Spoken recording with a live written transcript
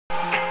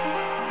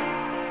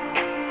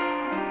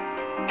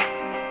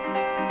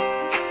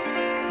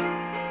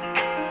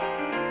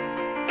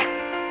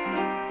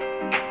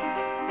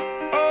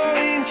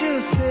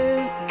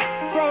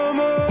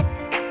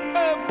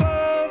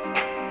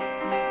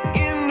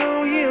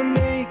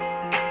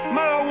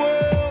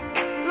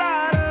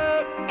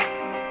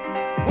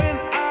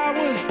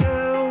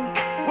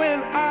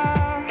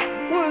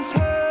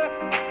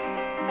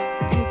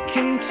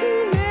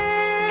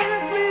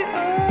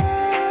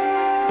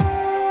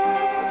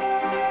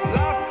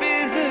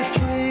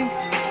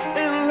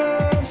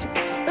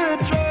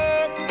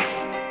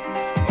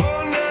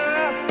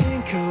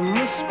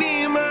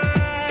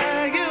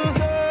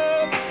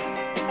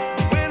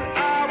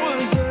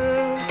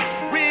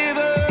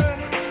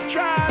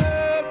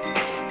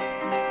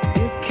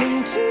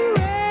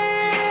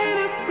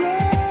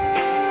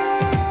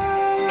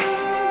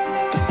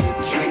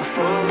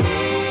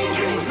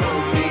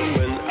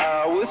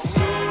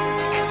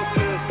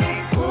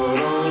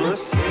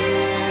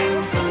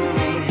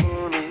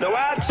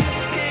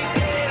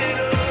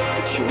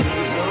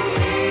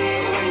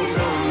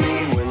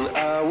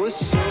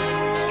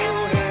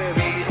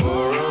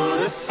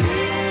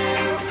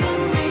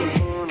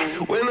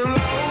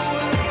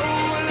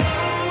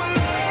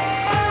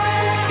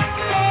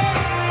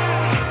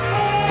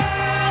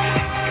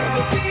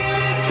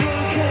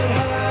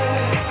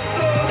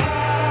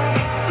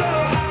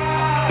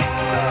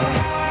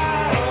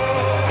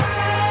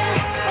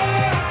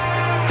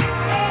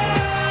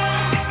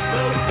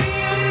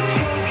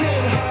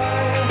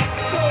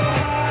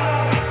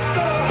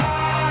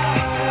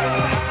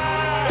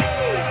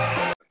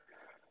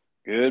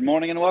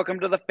morning and welcome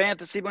to the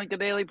Fantasy Blanket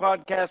Daily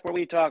podcast where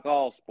we talk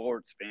all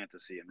sports,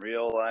 fantasy, and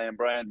real. I am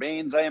Brian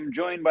Baines. I am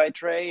joined by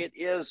Trey. It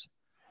is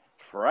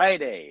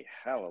Friday.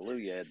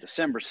 Hallelujah.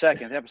 December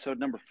 2nd, episode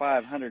number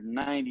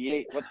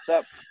 598. What's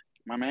up,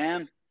 my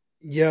man?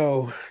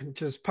 Yo,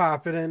 just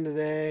popping in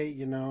today,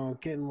 getting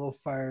a little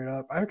fired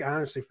up. I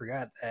honestly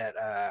forgot that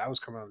I was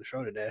coming on the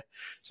show today.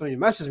 So when you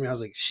messaged me, I was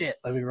like, shit,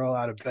 let me roll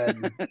out of bed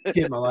and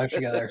get my life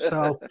together.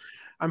 So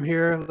I'm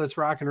here. Let's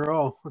rock and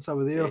roll. What's up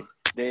with you?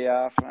 Day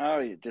off. Oh,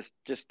 you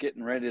just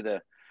getting ready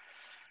to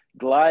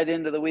glide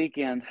into the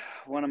weekend.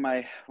 One of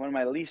my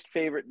least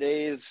favorite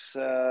days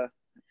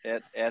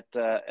at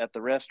the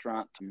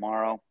restaurant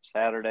tomorrow,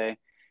 Saturday.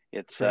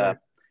 It's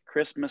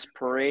Christmas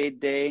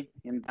parade day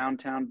in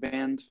downtown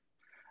Bend.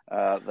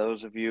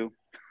 Those of you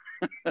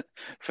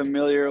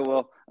familiar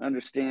will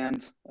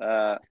understand.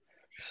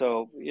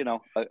 So,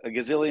 a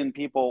gazillion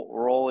people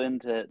roll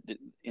into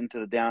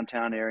the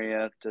downtown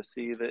area to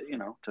see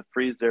to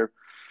freeze their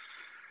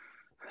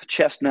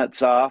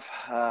chestnuts off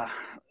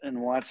and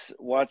watch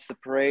the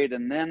parade.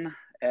 And then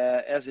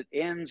as it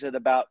ends at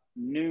about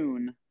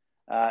noon,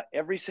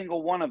 every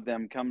single one of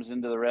them comes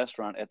into the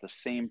restaurant at the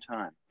same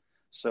time.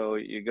 So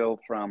you go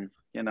from,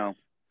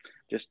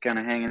 just kind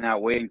of hanging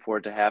out, waiting for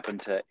it to happen,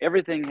 to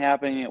everything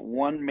happening at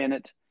 1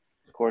 minute.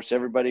 Of course,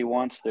 everybody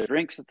wants their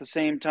drinks at the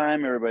same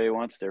time. Everybody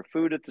wants their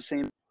food at the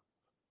same time.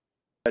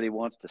 Everybody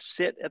wants to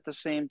sit at the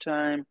same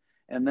time.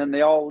 And then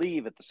they all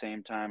leave at the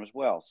same time as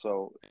well.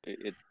 So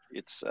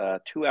it's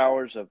 2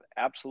 hours of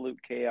absolute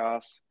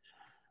chaos,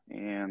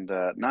 and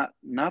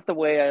not the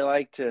way I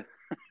like to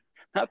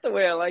not the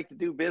way I like to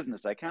do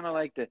business. I kind of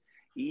like to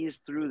ease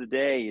through the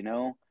day,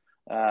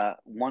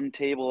 one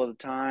table at a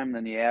time,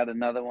 then you add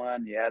another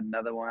one,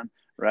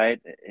 right?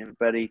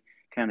 Everybody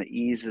kind of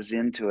eases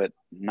into it,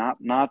 not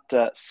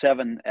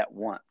 7 at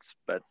once,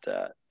 but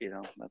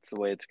that's the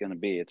way it's going to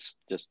be. It's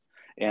just,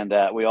 and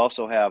we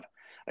also have,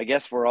 I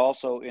guess we're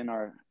also in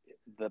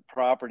the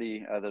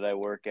property that I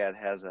work at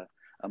has a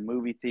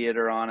movie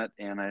theater on it,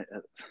 and I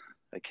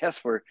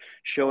guess we're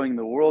showing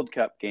the World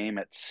Cup game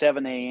at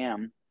 7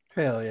 a.m.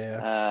 Hell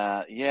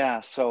yeah.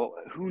 Yeah, so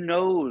who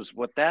knows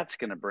what that's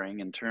going to bring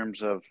in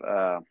terms of,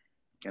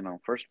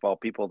 first of all,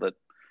 people that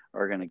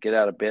are going to get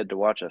out of bed to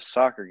watch a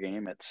soccer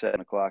game at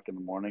 7 o'clock in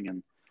the morning,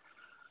 and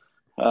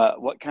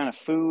what kind of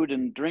food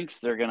and drinks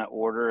they're going to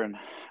order, and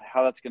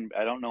how that's going to,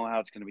 I don't know how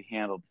it's going to be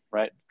handled,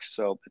 right?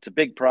 So it's a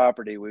big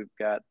property. We've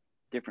got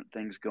different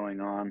things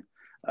going on,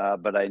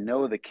 but I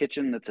know the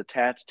kitchen that's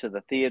attached to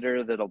the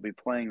theater that'll be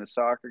playing the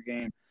soccer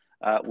game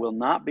will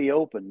not be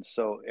open.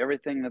 So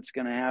everything that's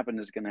going to happen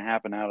is going to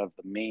happen out of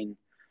the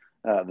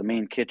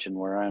main kitchen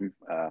where I'm,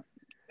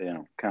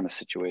 kind of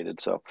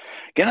situated. So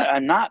again,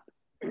 I'm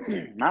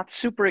not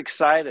super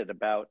excited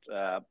about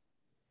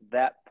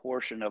that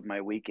portion of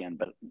my weekend,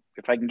 but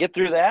if I can get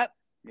through that,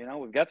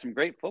 we've got some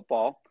great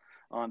football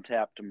on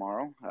tap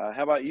tomorrow.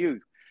 How about you?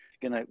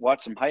 Gonna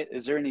watch some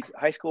is there any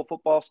high school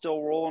football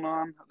still rolling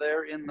on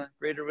there in the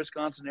greater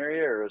Wisconsin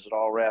area, or is it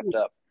all wrapped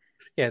up?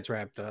 Yeah, it's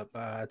wrapped up.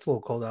 It's a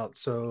little cold out,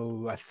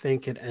 so I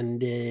think it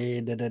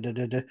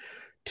ended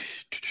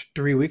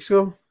 3 weeks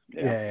ago.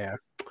 Yeah,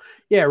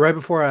 right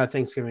before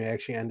Thanksgiving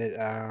actually ended.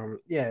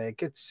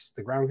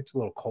 The ground gets a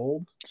little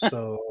cold,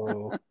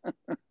 so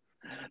the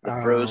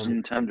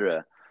frozen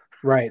tundra.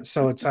 Right,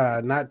 so it's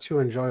not too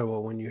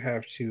enjoyable when you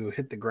have to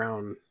hit the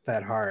ground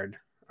that hard.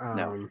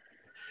 No.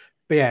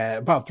 But yeah,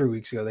 about 3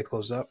 weeks ago they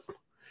closed up.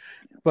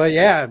 But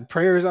yeah,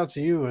 prayers out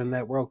to you in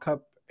that World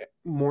Cup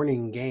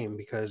morning game,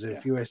 because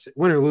if US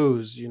win or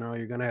lose,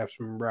 you're gonna have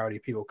some rowdy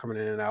people coming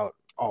in and out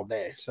all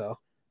day. So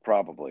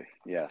probably,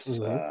 yes.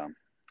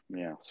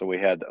 Mm-hmm. So we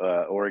had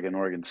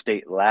Oregon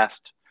State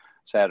last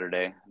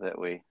Saturday that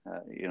we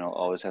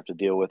always have to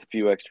deal with a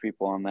few extra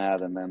people on that,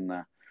 and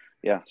then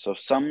so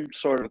some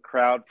sort of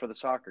crowd for the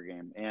soccer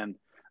game. And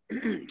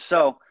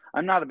so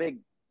I'm not a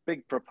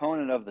big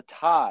proponent of the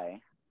tie,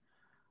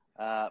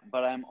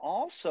 but I'm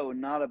also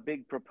not a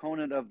big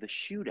proponent of the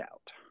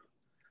shootout.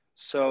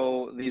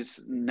 So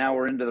now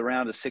we're into the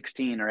round of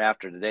 16, or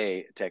after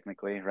today,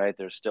 technically, right?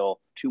 There's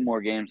still 2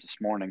 more games this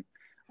morning,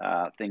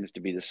 things to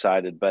be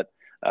decided. But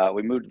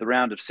we move to the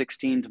round of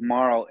 16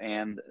 tomorrow,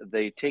 and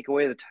they take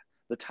away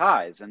the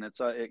ties, and it's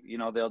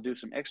they'll do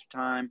some extra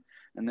time,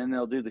 and then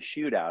they'll do the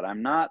shootout.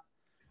 I'm not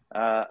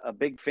a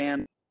big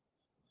fan.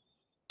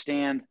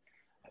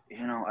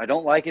 I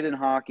don't like it in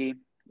hockey,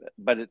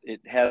 but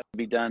it has to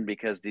be done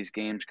because these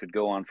games could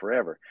go on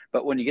forever.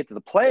 But when you get to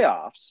the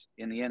playoffs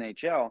in the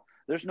NHL,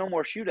 there's no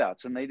more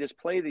shootouts, and they just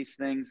play these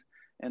things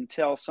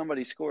until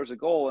somebody scores a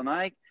goal. And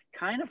I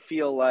kind of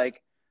feel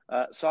like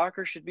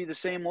soccer should be the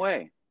same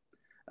way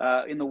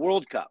in the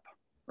World Cup,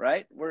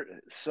 right?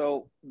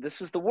 So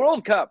this is the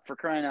World Cup, for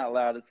crying out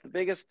loud. It's the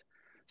biggest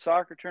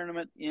soccer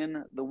tournament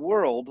in the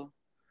world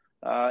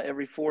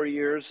every 4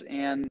 years,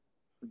 and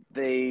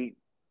they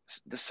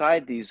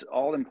decide these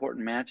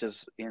all-important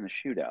matches in a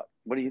shootout.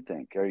 What do you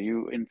think? Are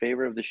you in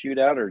favor of the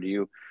shootout, or do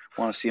you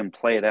want to see them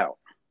play it out?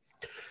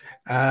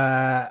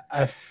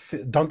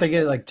 Don't they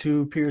get like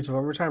 2 periods of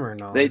overtime, or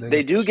no?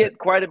 They do get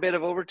quite a bit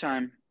of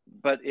overtime,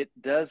 but it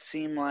does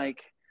seem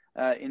like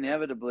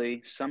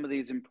inevitably some of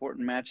these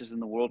important matches in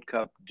the World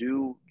Cup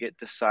do get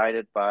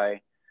decided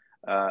by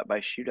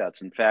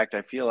shootouts. In fact,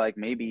 I feel like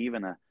maybe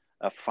even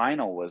a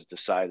final was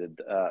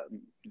decided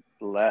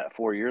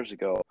 4 years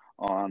ago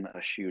on a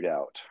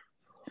shootout.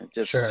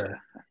 It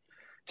Sure.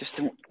 just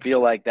don't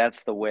feel like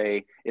that's the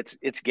way. It's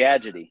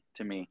gadgety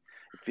to me.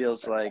 It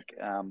feels like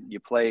you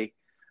play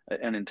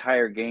an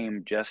entire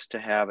game just to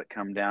have it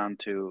come down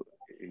to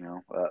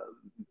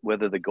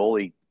whether the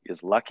goalie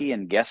is lucky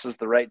and guesses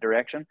the right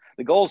direction.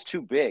 The goal's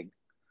too big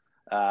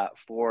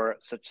for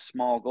such a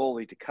small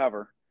goalie to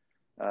cover.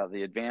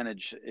 The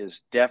advantage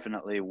is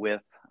definitely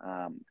with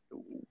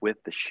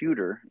the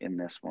shooter in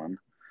this one,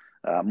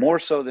 more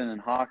so than in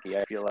hockey.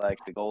 I feel like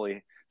the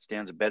goalie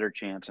stands a better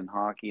chance in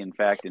hockey. In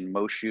fact, in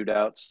most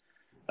shootouts,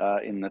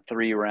 in the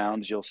 3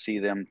 rounds, you'll see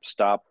them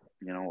stop.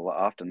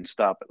 Often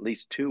stop at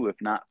least 2,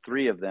 if not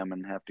 3 of them,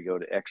 and have to go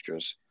to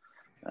extras.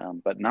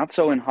 But not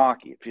so in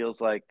hockey. It feels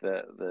like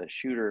the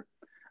shooter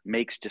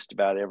makes just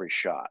about every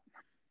shot.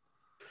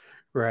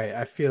 Right.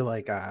 I feel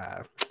like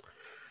I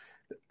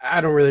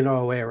don't really know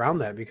a way around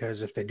that,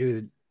 because if they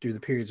do the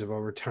periods of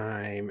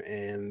overtime,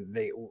 and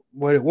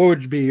what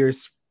would be your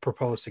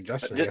proposed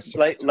suggestion? I guess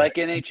like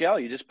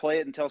NHL, you just play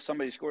it until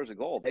somebody scores a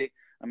goal.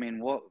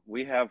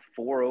 We have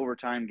 4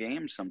 overtime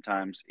games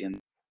sometimes in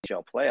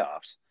NHL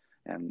playoffs,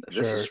 and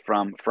this Sure. is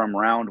from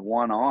round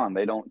 1 on.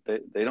 They don't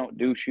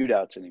do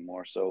shootouts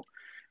anymore. So,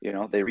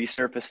 they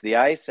resurface the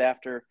ice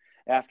after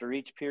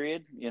each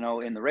period.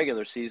 In the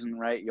regular season,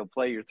 right? You'll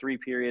play your 3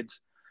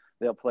 periods.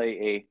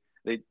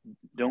 They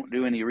don't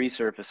do any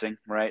resurfacing,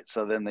 right?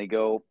 So then they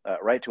go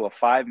right to a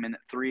 5-minute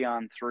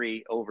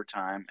 3-on-3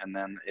 overtime, and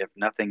then if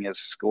nothing is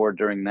scored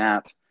during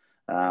that,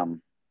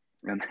 and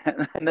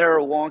there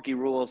are wonky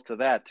rules to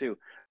that too.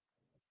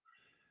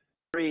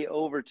 3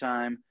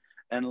 overtime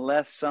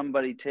unless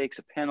somebody takes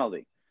a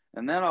penalty,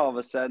 and then all of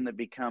a sudden it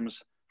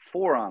becomes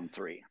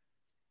 4-on-3,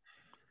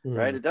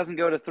 right? It doesn't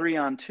go to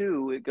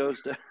 3-on-2; it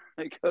goes to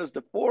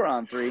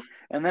 4-on-3,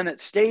 and then it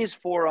stays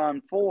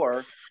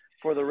 4-on-4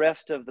 for the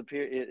rest of the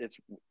period. It's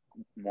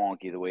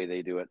wonky the way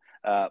they do it.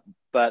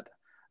 But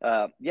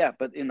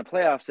in the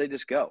playoffs, they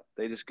just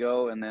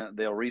go, and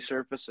they'll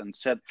resurface and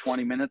set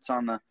 20 minutes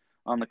on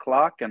the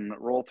clock and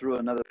roll through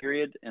another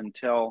period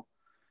until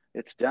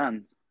it's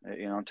done.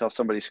 Until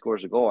somebody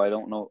scores a goal. I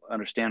don't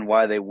understand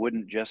why they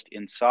wouldn't just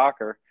in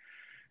soccer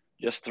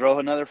just throw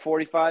another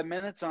 45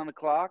 minutes on the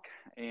clock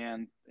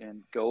and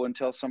go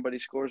until somebody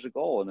scores a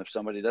goal. And if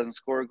somebody doesn't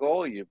score a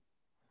goal, you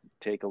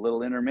take a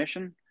little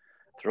intermission,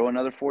 throw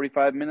another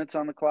 45 minutes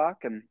on the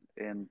clock,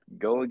 and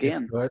go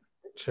again.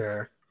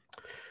 Sure.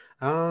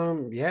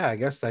 Yeah, I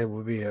guess that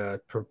would be a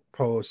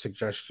proposed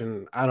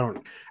suggestion. I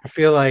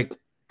feel like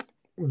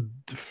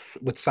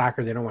with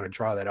soccer they don't want to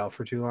draw that out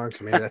for too long,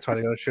 so maybe that's why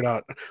they go shoot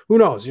out. Who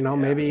knows?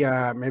 Maybe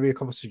a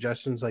couple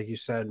suggestions, like you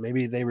said.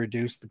 Maybe they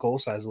reduce the goal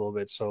size a little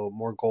bit, so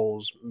more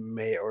goals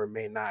may or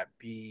may not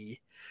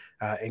be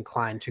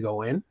inclined to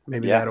go in.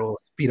 Maybe that'll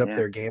speed up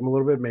their game a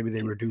little bit. Maybe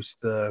they reduce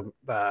the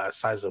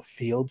size of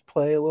field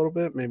play a little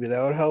bit. Maybe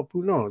that would help.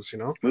 Who knows?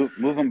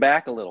 Move them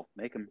back a little.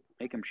 Make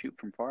them shoot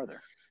from farther.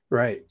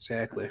 Right.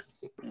 Exactly.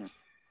 Yeah.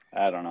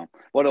 I don't know.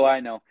 What do I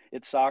know?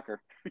 It's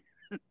soccer.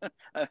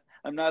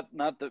 I'm not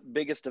the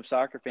biggest of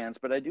soccer fans,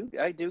 but I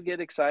do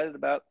get excited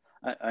about.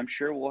 I'm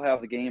sure we'll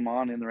have the game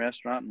on in the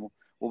restaurant, and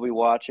we'll be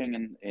watching,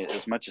 and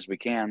as much as we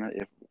can.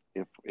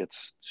 If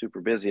it's super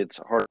busy, it's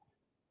hard.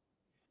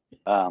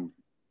 I'm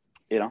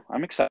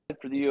excited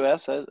for the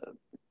U.S.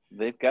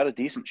 They've got a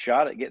decent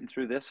shot at getting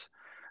through this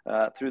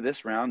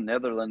round.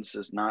 Netherlands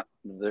is not.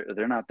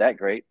 They're not that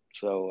great.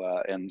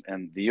 So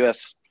and the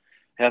U.S.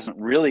 haven't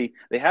really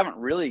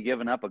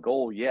given up a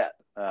goal yet,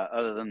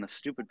 other than the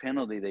stupid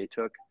penalty they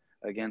took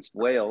against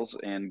Wales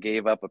and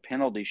gave up a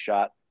penalty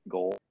shot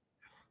goal.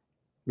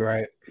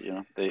 Right.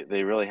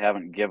 They really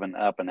haven't given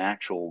up an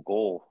actual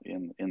goal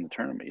in the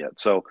tournament yet.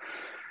 So,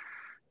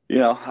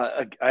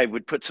 I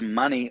would put some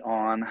money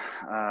on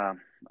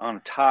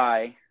a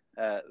tie.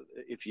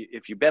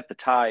 If you bet the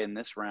tie in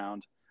this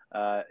round,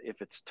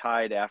 if it's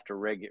tied after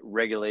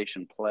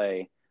regulation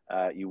play,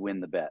 you win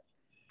the bet.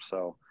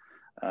 So,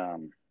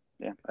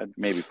 I'd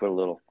maybe put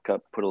a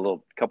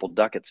couple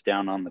ducats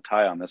down on the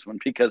tie on this one,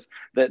 because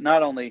that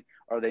not only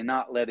are they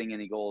not letting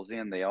any goals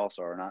in, they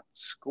also are not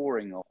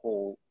scoring a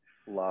whole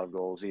lot of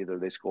goals either.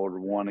 They scored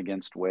 1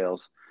 against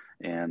Wales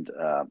and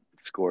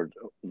scored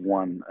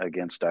 1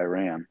 against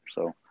Iran.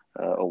 So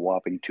a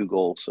whopping 2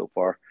 goals so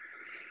far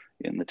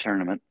in the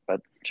tournament,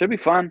 but should be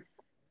fun.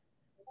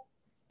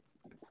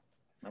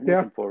 I'm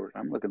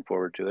looking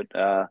forward to it.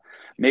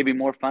 Maybe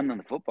more fun than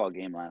the football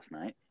game last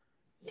night.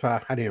 I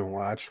didn't even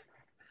watch.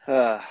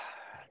 The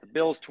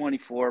Bills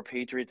 24,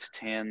 Patriots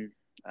 10.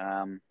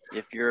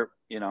 If you're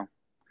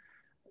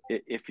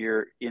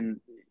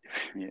in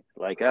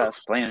like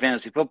us playing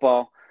fantasy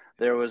football,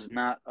 there was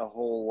not a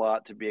whole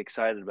lot to be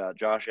excited about.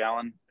 Josh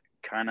Allen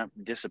kind of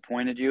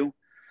disappointed you.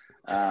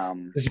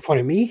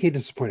 Disappointed me. He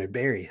disappointed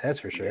Barry. That's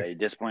for Yeah, sure. he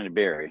disappointed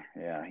Barry.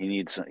 Yeah, he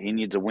needs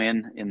a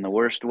win in the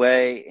worst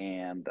way,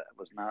 and that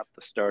was not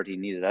the start he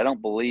needed. I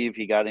don't believe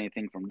he got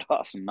anything from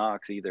Dawson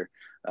Knox either,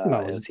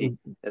 No, as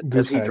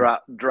goose he head.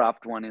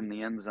 dropped one in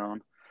the end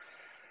zone.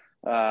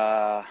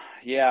 Yeah,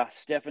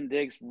 Stefon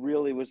Diggs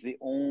really was the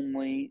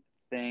only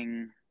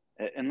thing,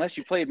 unless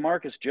you played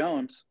Marcus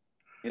Jones,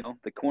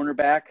 the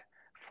cornerback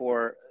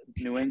for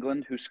New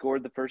England who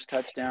scored the first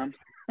touchdown.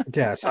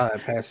 Yeah, I saw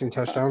that passing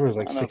touchdown. It was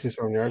like On a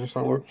 60-some yards or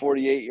something.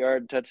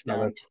 48-yard No, touchdown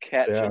that's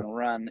catch yeah. and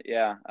run.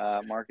 Yeah,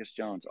 Marcus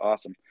Jones,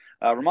 awesome.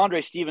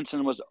 Ramondre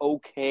Stevenson was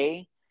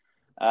okay.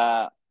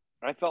 I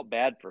felt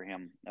bad for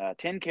him.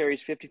 10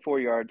 carries, 54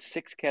 yards,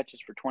 6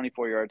 catches for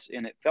 24 yards,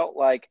 and it felt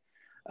like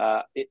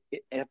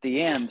at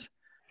the end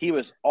he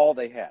was all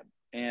they had.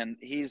 And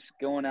he's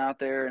going out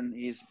there and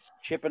he's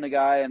chipping a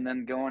guy and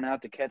then going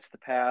out to catch the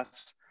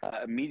pass,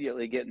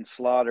 immediately getting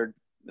slaughtered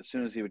as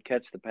soon as he would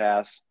catch the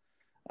pass.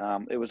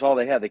 It was all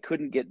they had. They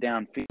couldn't get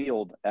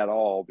downfield at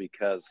all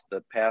because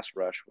the pass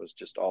rush was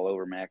just all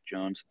over Mac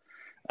Jones.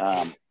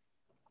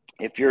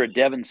 If you're a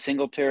Devin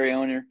Singletary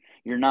owner,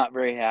 you're not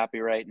very happy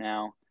right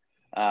now.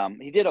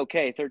 He did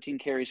okay, 13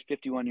 carries,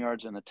 51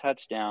 yards, and a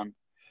touchdown.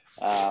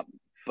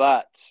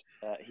 But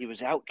he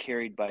was out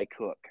carried by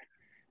Cook.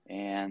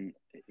 And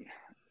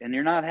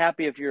you're not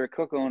happy if you're a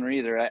Cook owner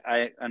either.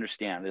 I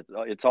understand.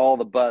 It's all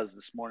the buzz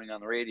this morning on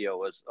the radio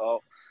was,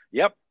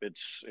 yep,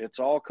 it's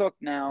all Cook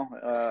now.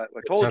 I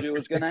told you it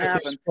was going to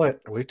happen.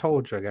 Split. We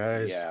told you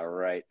guys. Yeah,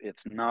 right.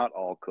 It's not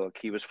all Cook.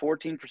 He was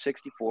 14 for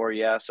 64.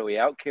 Yeah, so he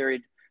out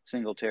carried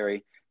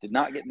Singletary, did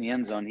not get in the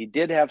end zone. He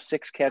did have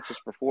 6 catches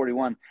for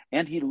 41,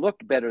 and he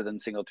looked better than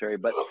Singletary.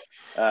 But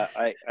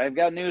I've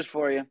got news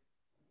for you.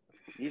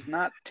 He's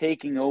not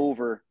taking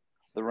over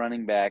the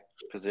running back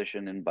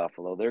position in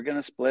Buffalo. They're going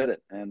to split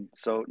it, and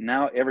so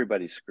now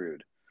everybody's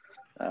screwed.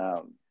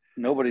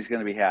 Nobody's going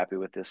to be happy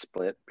with this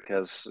split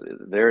because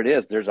there it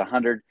is. There's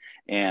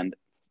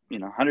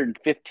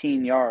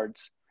 115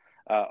 yards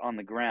on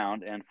the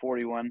ground and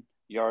 41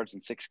 yards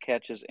and 6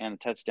 catches and a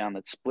touchdown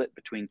that's split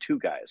between 2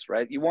 guys,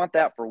 right? You want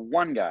that for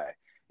one guy.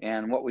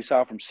 And what we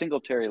saw from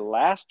Singletary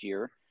last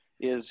year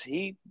is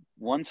he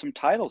won some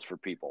titles for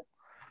people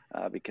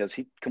because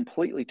he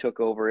completely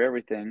took over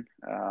everything.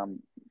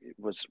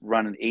 Was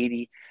running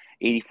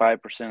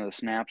 85% of the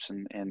snaps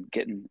and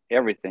getting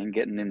everything,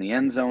 getting in the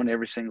end zone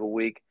every single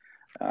week.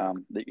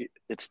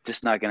 It's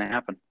just not going to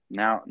happen.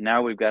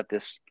 Now we've got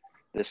this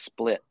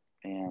split,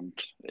 and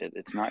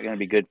it's not going to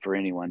be good for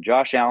anyone.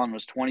 Josh Allen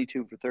was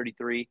 22 for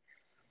 33,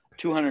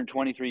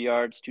 223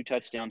 yards, 2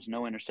 touchdowns,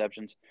 no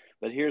interceptions.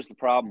 But here's the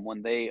problem: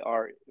 when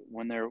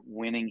they're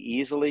winning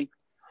easily,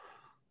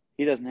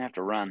 he doesn't have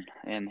to run,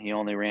 and he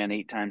only ran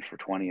 8 times for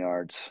 20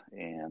 yards,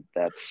 and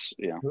that's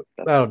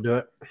that'll do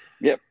it.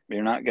 Yep,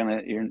 you're not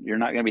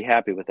gonna be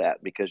happy with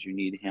that because you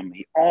need him.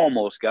 He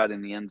almost got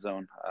in the end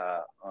zone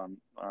on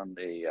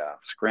the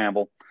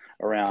scramble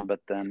around, but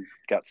then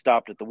got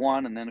stopped at the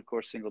 1, and then of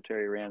course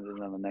Singletary ran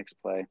it on the next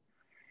play,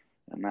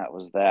 and that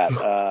was that.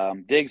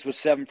 Diggs was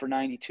 7 for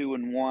 92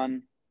 and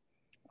 1.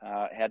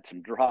 Had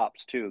some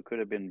drops too. Could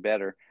have been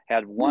better.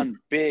 Had one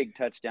big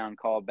touchdown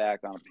called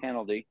back on a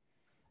penalty.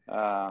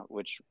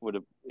 Which would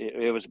have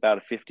it was about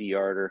a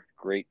 50-yarder.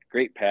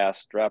 Great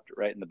pass, dropped it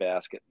right in the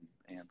basket,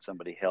 and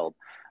somebody held.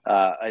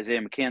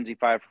 Isaiah McKenzie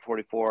 5 for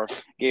 44.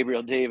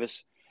 Gabriel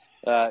Davis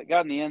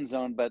got in the end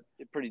zone, but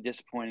pretty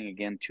disappointing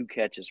again. 2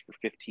 catches for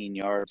 15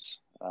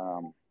 yards,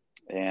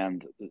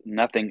 and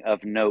nothing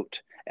of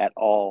note at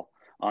all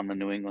on the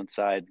New England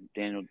side.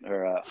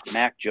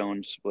 Mac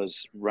Jones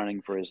was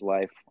running for his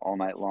life all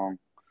night long,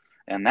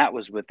 and that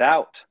was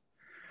without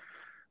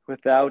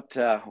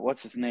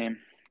what's his name?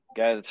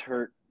 Guy that's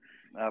hurt,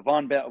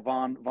 Von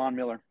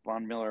Miller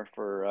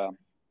for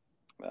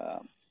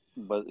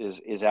but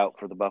is out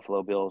for the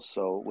Buffalo Bills.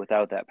 So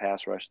without that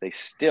pass rush, they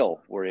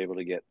still were able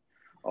to get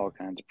all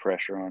kinds of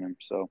pressure on him.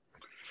 So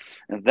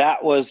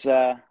that was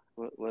the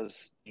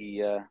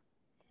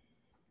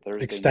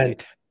Thursday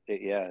extent.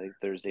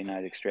 Thursday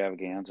night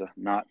extravaganza.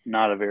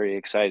 Not a very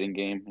exciting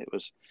game. It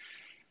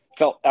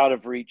felt out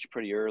of reach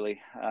pretty early.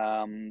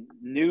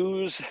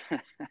 News.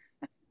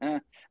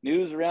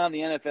 News around the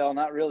NFL,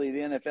 not really the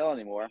NFL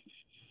anymore,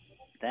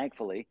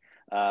 thankfully.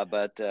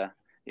 But there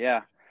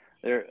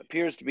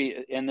appears to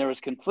be, and there was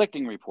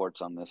conflicting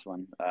reports on this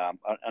one.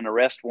 An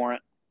arrest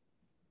warrant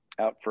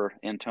out for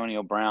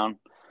Antonio Brown,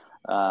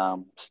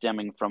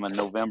 stemming from a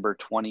November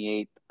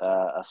 28th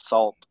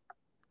assault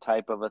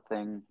type of a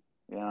thing.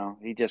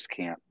 He just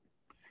can't.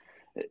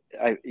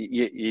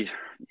 You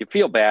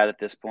feel bad at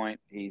this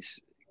point. He's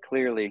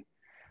clearly,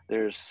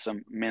 there's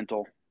some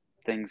mental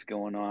things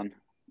going on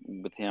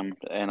with him,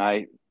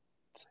 and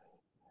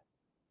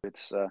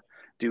it's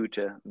due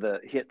to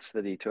the hits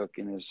that he took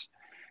in his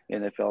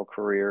NFL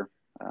career.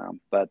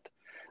 But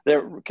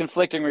there were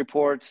conflicting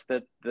reports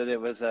that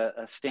it was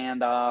a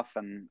standoff,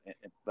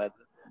 but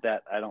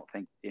that I don't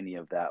think any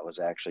of that was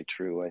actually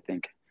true. I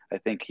think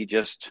he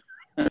just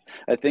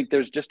I think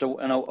there's just a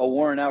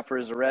warrant out for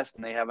his arrest,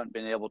 and they haven't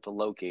been able to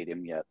locate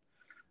him yet.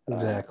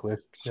 Exactly.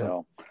 Yep.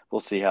 So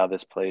we'll see how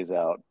this plays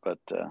out. But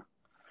the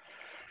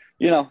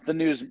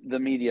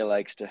media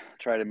likes to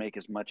try to make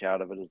as much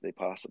out of it as they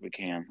possibly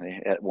can.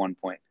 At one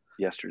point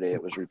yesterday,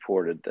 it was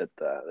reported that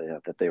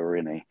they were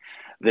in a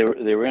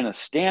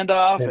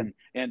standoff, and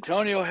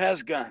Antonio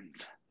has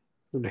guns.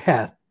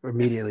 Yeah,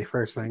 immediately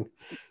first thing.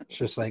 It's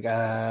just like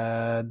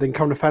then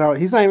come to find out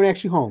he's not even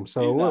actually home.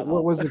 So what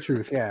was the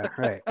truth? Yeah,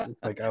 right.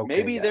 It's like, okay,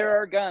 maybe guys. there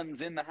are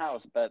guns in the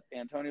house, but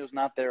Antonio's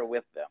not there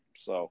with them.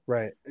 So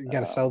right, you got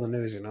to sell the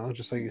news,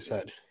 just like you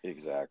said.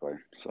 Exactly.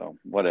 So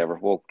whatever,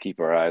 we'll keep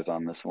our eyes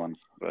on this one,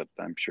 but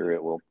I'm sure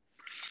it will.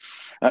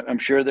 I'm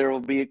sure there will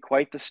be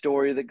quite the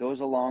story that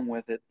goes along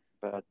with it,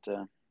 but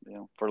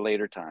for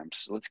later times.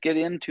 So let's get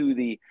into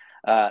the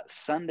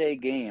Sunday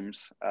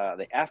games,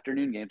 the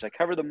afternoon games. I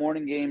covered the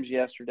morning games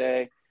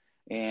yesterday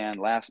and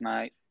last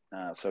night.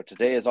 So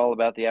today is all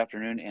about the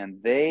afternoon,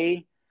 and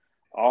they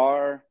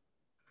are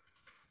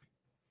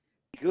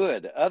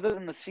good. Other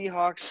than the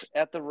Seahawks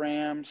at the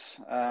Rams,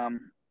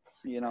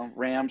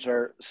 Rams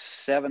are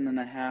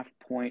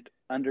 7.5-point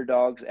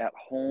underdogs at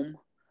home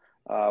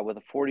with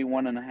a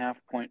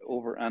 41.5-point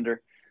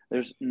over-under.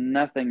 There's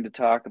nothing to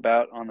talk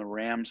about on the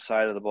Rams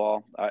side of the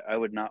ball. I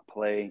would not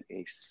play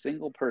a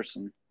single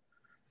person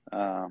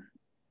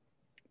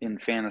in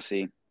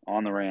fantasy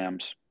on the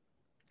Rams,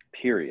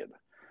 period.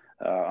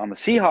 On the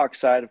Seahawks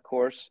side, of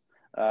course,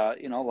 a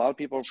lot of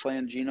people are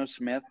playing Geno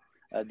Smith,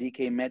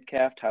 DK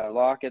Metcalf, Tyler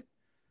Lockett,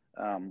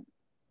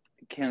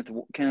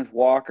 Kenneth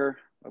Walker.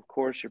 Of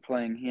course, you're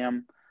playing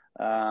him.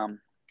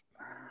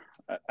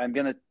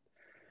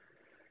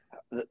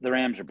 The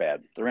Rams are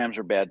bad. The Rams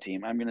are a bad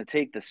team. I'm going to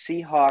take the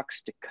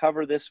Seahawks to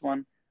cover this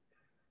one,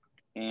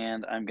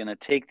 and I'm going to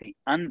take the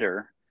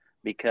under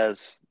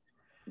because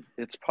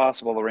it's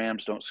possible the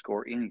Rams don't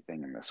score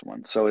anything in this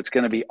one. So it's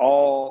going to be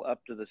all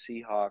up to the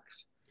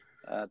Seahawks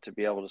to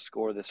be able to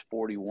score this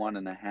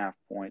 41.5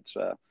 points.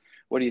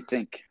 What do you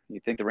think? You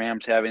think the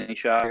Rams have any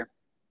shot here?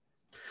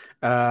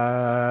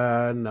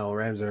 No,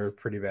 Rams are a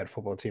pretty bad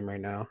football team right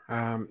now.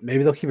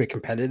 Maybe they'll keep it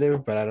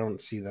competitive, but I don't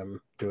see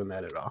them doing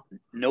that at all.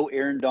 No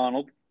Aaron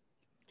Donald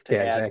to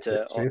add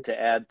to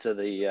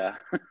the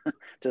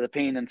to the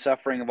pain and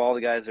suffering of all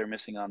the guys that are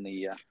missing on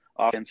the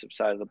offensive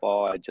side of the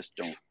ball. I just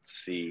don't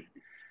see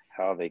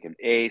how they can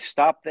A,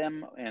 stop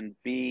them, and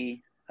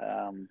B,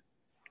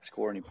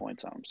 score any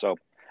points on them. So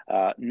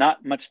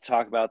not much to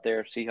talk about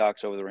there.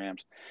 Seahawks over the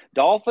Rams.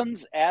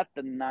 Dolphins at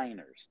the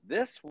Niners.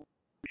 This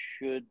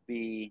should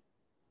be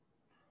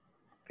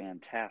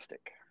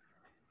fantastic.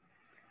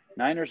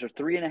 Niners are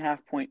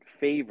 3.5-point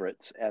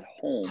favorites at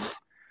home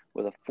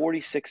with a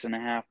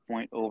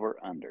 46.5-point over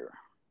under.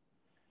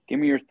 Give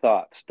me your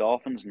thoughts.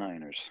 Dolphins,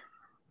 Niners.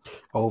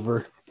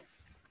 Over.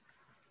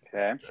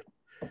 Okay.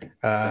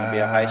 Gonna be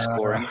a high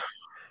scoring.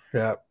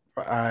 Yep.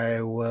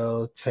 I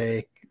will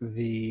take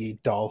the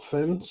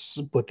Dolphins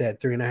with that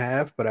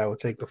 3.5, but I will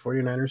take the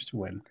 49ers to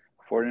win.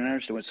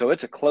 49ers to win. So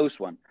it's a close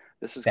one.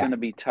 This is going to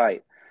be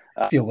tight.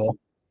 Field goal.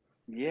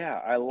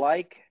 Yeah, I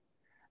like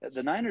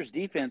the Niners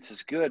defense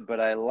is good, but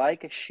I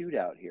like a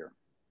shootout here.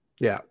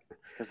 Yeah.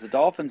 Because the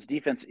Dolphins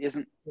defense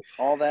isn't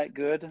all that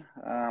good.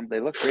 They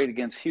looked great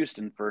against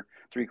Houston for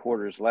 3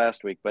 quarters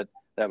last week, but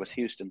that was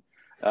Houston.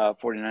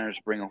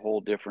 49ers bring a whole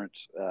different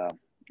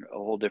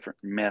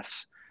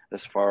mess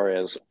as far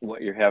as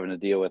what you're having to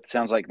deal with. It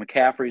sounds like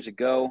McCaffrey's a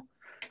go.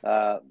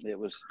 It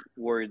was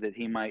worried that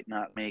he might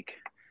not make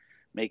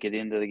it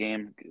into the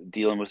game,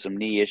 dealing with some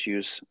knee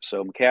issues.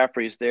 So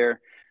McCaffrey's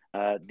there.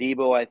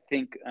 Debo,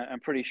 I'm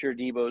pretty sure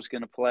Debo's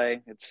going to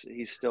play.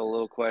 He's still a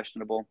little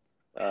questionable.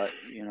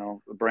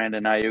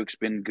 Brandon Ayuk's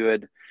been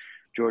good.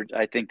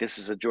 I think this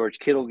is a George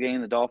Kittle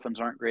game. The Dolphins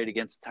aren't great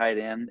against the tight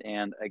end.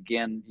 And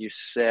again,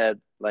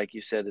 like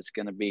you said, it's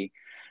going to be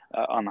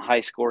on the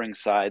high scoring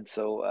side.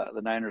 So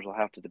the Niners will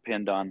have to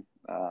depend on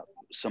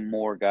some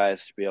more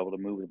guys to be able to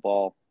move the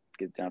ball,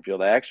 get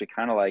downfield. I actually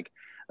kind of like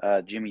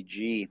Jimmy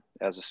G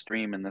as a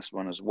stream in this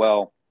one as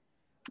well.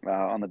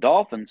 On the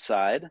Dolphins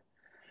side,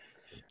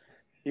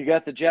 you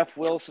got the Jeff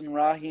Wilson,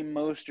 Raheem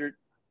Mostert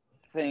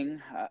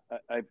thing.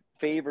 I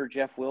favor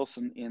Jeff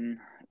Wilson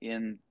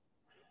in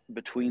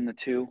between the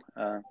two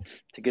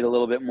to get a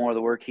little bit more of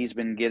the work he's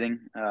been getting.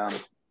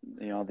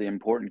 The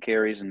important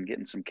carries and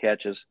getting some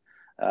catches.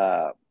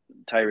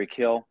 Tyreek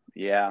Hill,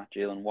 yeah.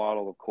 Jalen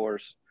Waddle, of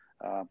course.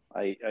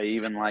 I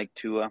even like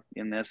Tua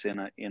in this in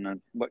a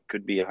what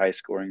could be a high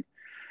scoring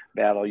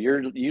battle.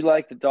 You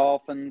like the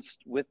Dolphins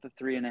with the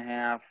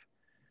 3.5,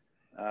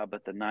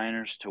 but the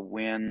Niners to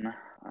win.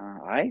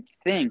 I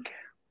think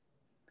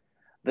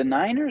the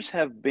Niners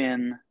have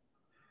been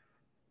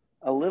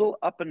a little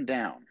up and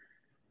down.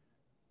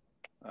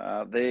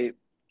 They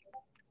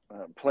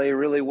play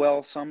really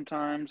well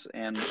sometimes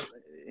and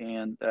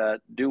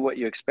do what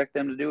you expect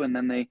them to do, and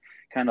then they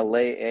kind of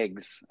lay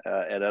eggs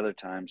at other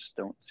times.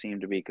 Don't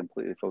seem to be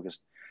completely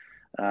focused.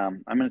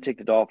 I'm going to take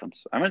the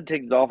Dolphins. I'm going to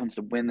take the Dolphins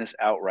to win this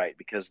outright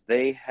because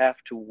they have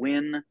to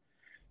win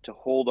to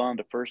hold on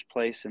to first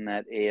place in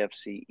that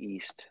AFC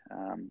East.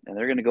 And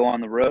they're going to go on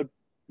the road,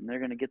 and they're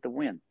going to get the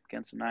win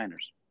against the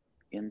Niners.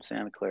 in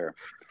Santa Clara.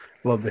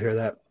 Love to hear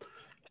that.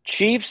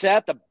 Chiefs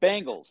at the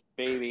Bengals,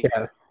 baby.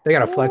 Yeah, they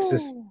gotta flex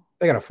this. Woo!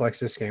 They gotta flex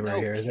this game No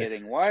right here.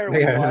 kidding. Why are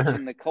we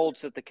watching the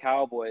Colts at the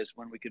Cowboys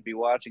when we could be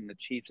watching the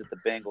Chiefs at the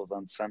Bengals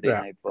on Sunday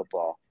Night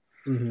Football?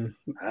 Definitely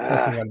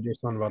Ah, got to do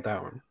something about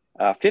that one.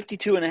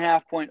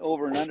 52.5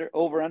 over and under.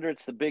 Over under.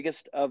 It's the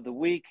biggest of the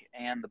week,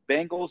 and the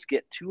Bengals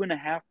get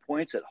 2.5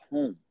 points at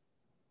home.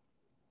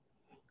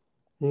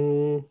 I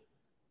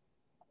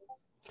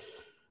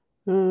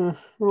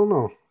don't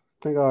know.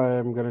 I think I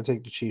am going to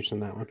take the Chiefs in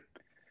that one.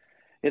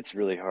 It's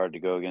really hard to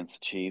go against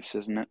the Chiefs,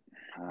 isn't it?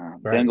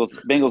 Right.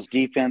 Bengals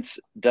defense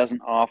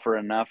doesn't offer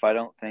enough, I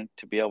don't think,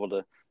 to be able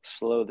to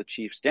slow the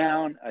Chiefs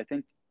down. I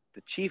think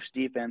the Chiefs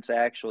defense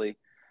actually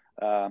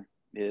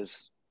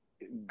is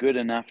good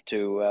enough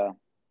to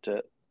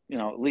at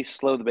least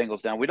slow the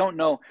Bengals down. We don't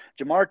know.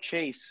 Jamar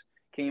Chase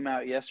came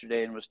out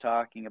yesterday and was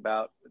talking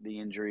about the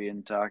injury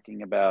and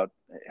talking about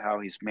how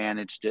he's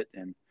managed it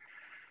and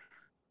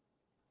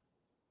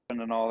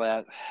all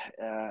that.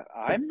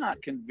 I'm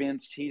not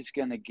convinced he's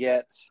going to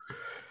get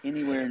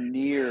anywhere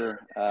near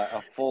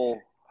a full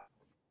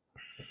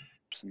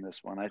in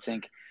this one. I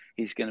think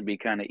he's going to be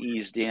kind of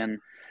eased in.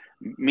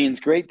 Means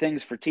great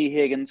things for T.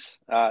 Higgins,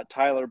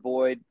 Tyler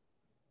Boyd,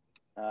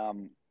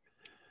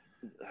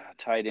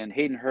 tight end,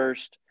 Hayden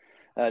Hurst,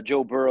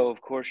 Joe Burrow,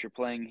 of course, you're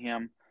playing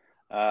him.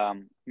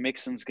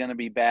 Mixon's going to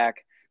be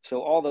back.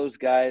 So all those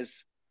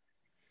guys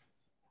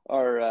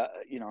are,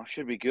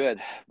 should be good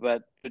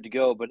to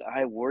go. But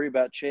I worry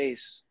about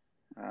Chase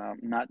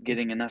not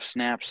getting enough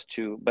snaps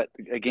but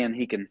again,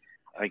 he can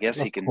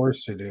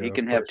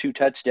have 2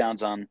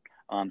 touchdowns on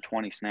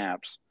 20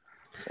 snaps.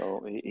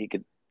 So he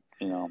could,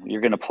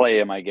 you're going to play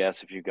him, I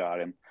guess, if you got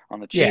him. On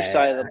the Chiefs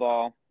side of the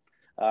ball,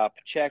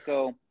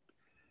 Pacheco,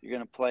 you're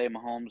going to play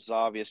Mahomes,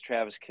 obvious,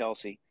 Travis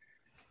Kelce.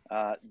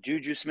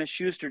 Juju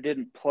Smith-Schuster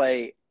didn't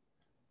play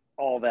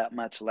all that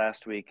much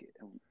last week,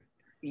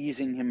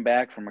 easing him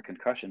back from a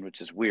concussion,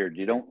 which is weird.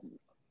 You don't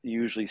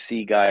usually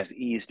see guys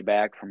eased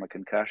back from a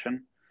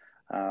concussion.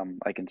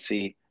 I can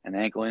see an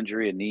ankle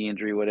injury, a knee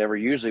injury, whatever.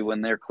 Usually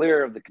when they're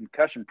clear of the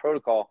concussion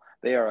protocol,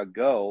 they are a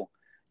go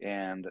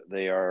and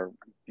they are,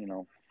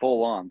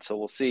 full on. So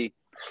we'll see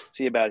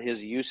about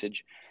his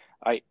usage.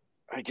 I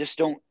just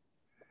don't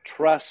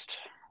trust.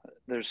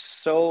 There's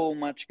so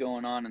much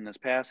going on in this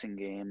passing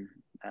game.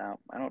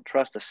 I don't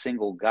trust a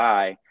single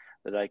guy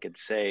that I could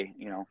say,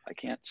 I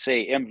can't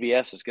say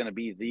MVS is going to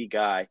be the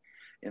guy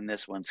in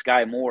this one.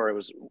 Sky Moore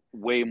was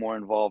way more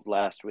involved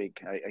last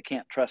week. I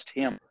can't trust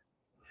him.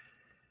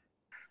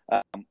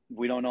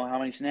 We don't know how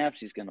many snaps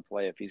he's going to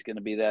play if he's going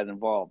to be that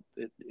involved.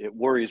 It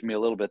worries me a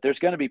little bit. There's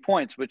going to be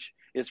points, which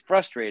is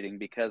frustrating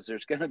because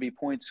there's going to be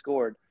points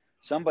scored.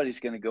 Somebody's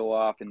going to go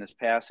off in this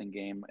passing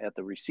game at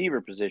the receiver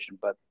position,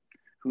 but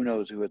who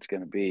knows who it's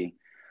going to be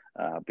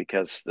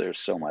because there's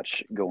so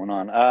much going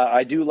on.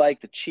 I do like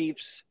the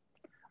Chiefs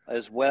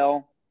as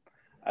well.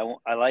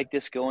 I like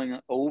this going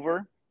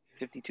over.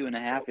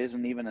 52.5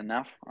 isn't even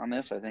enough on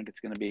this. I think it's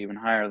going to be even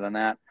higher than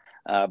that.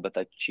 But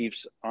the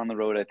Chiefs on the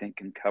road, I think,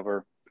 can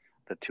cover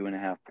the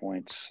 2.5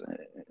 points.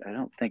 I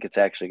don't think it's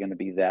actually going to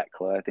be that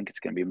close. I think it's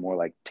going to be more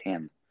like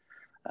 10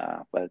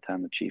 by the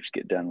time the Chiefs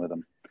get done with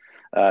them.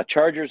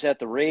 Chargers at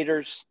the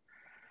Raiders.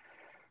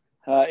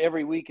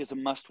 Every week is a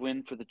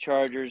must-win for the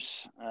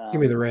Chargers.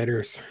 Give me the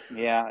Raiders.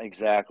 Yeah,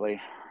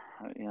 exactly.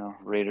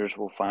 Raiders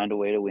will find a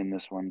way to win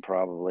this one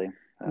probably.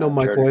 No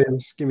Mike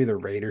Williams. Give me the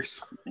Raiders.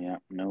 Yeah,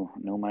 no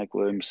Mike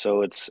Williams.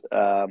 So it's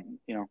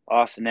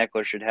Austin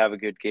Eckler should have a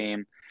good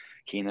game.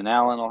 Keenan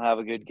Allen will have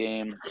a good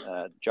game.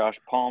 Josh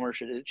Palmer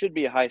should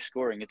be a high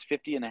scoring. It's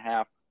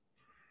 50.5,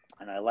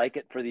 and I like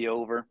it for the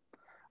over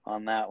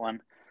on that one.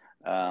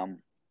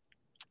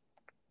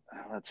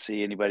 Let's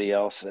see anybody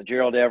else.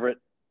 Gerald Everett,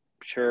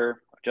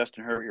 sure.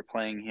 Justin Herbert, you're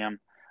playing him.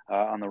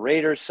 On the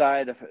Raiders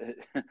side,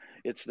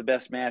 it's the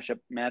best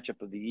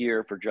matchup of the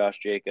year for Josh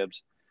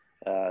Jacobs.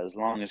 As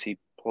long as he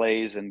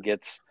plays and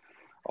gets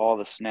all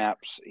the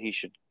snaps, he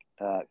should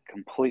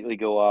completely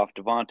go off.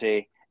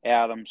 Devontae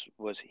Adams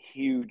was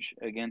huge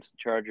against the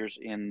Chargers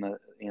in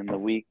the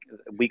week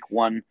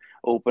 1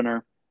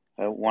 opener.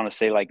 I want to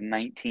say like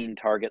 19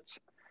 targets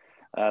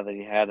that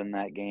he had in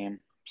that game.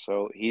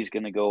 So he's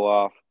going to go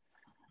off.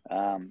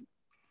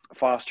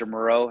 Foster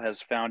Moreau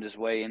has found his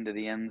way into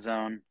the end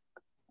zone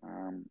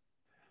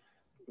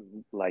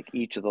like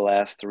each of the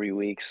last 3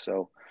 weeks.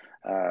 So,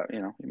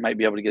 you might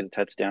be able to get a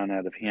touchdown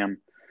out of him.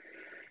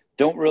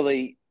 Don't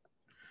really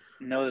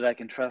know that I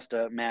can trust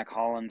Mac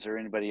Hollins or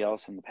anybody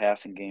else in the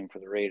passing game for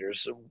the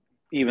Raiders,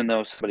 even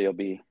though somebody will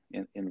be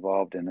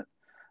involved in it.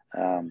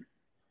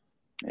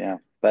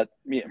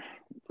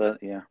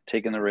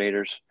 Taking the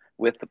Raiders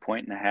with the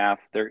 1.5.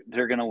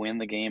 They're going to win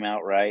the game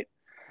outright,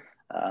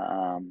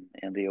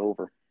 and the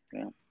over.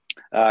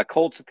 Yeah.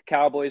 Colts at the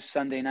Cowboys,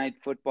 Sunday Night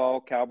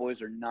Football.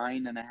 Cowboys are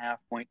 9.5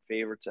 point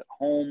favorites at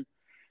home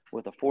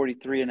with a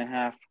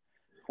 43.5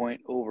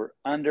 point over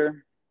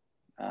under.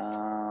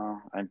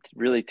 I'm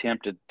really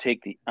tempted to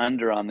take the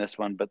under on this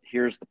one, but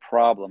here's the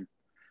problem.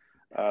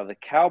 The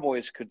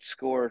Cowboys could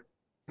score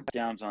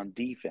touchdowns on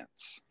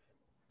defense.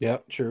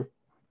 Yep, true.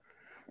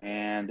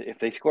 And if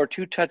they score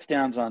 2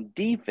 touchdowns on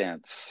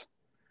defense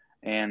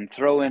and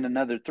throw in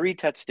another 3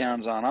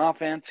 touchdowns on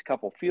offense, a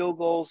couple field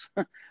goals,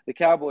 the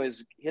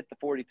Cowboys hit the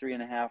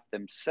 43.5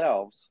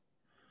 themselves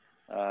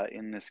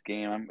in this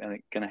game. I'm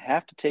going to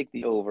have to take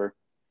the over.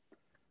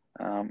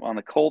 On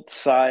the Colts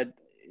side,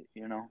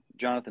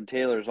 Jonathan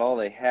Taylor is all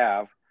they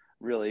have,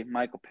 really.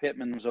 Michael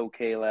Pittman was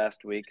okay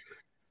last week.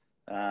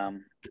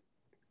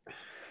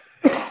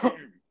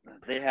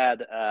 They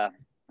had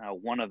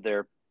one of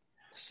their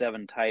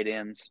 7 tight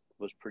ends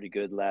was pretty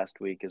good last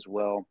week as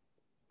well.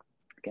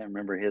 I can't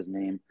remember his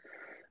name,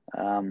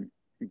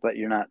 but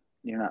you're not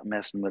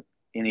messing with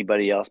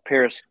anybody else.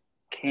 Paris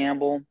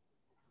Campbell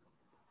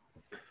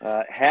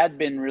had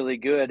been really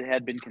good,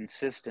 had been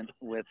consistent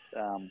with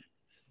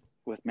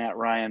Matt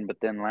Ryan, but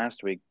then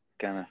last week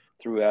kind of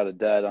threw out a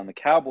dud. On the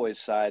Cowboys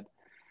side,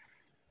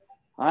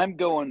 I'm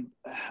going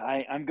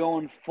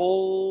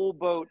full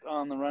boat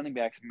on the running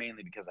backs,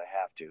 mainly because I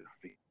have to.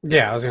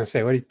 Yeah, I was gonna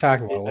say, what are you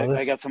talking about? Well,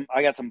 I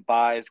got some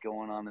buys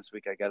going on this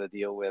week. I got to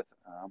deal with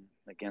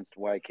against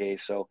YK,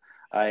 so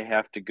I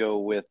have to go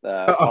with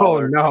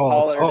Pollard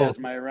as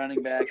my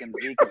running back and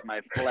Zeke as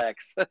my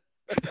flex.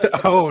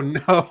 Oh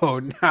no,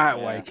 not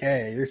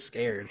YK! You're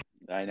scared.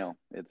 I know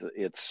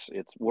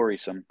it's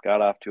worrisome.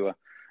 Got off to a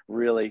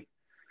really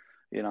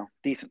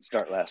decent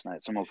start last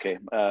night, so I'm okay.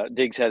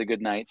 Diggs had a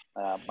good night.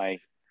 My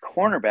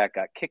cornerback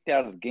got kicked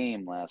out of the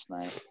game last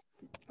night,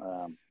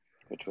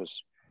 which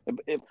was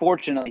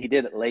fortunately he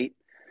did it late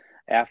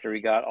after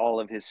he got all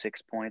of his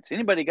 6 points.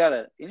 Anybody got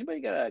a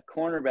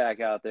cornerback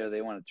out there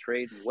they want to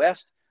trade?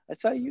 West, I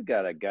saw you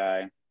got a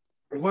guy.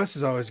 Wes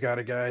has always got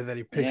a guy that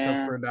he picks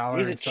up for $1.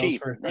 He's a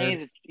chief.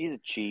 He's a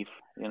chief.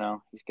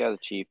 He's got a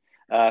chief.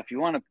 If you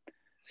want to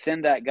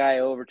send that guy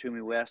over to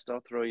me, West,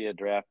 I'll throw you a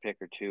draft pick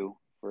or 2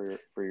 for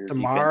your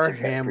Damar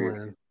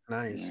Hamlin.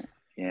 Nice.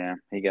 Yeah,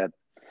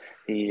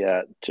 he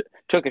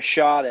took a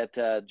shot at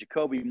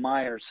Jacoby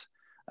Myers,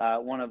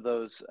 one of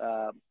those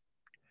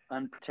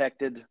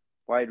unprotected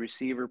wide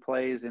receiver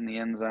plays in the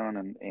end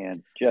zone,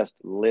 and just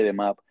lit him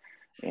up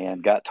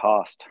and got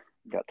tossed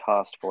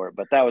for it.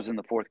 But that was in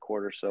the fourth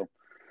quarter, so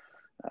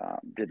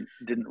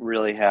didn't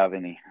really have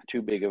any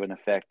too big of an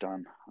effect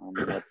on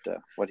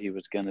what he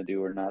was going to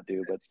do or not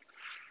do. But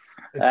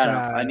I don't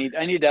know.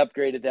 I need to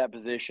upgrade at that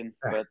position.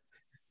 But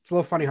it's a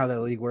little funny how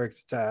that league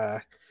works. It's,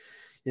 I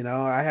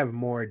have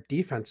more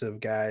defensive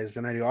guys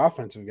than I do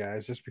offensive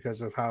guys, just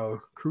because of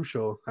how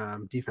crucial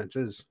defense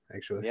is.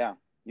 Actually, yeah,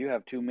 you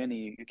have too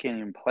many. You can't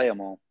even play them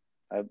all.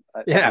 I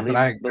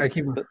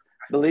keep them.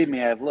 Believe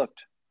me, I've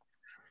looked.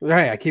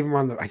 Right, I keep him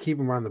on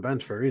the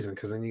bench for a reason,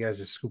 because then you guys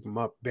just scoop him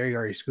up. Barry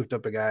already scooped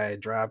up a guy I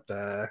dropped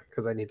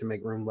because I need to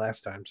make room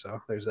last time.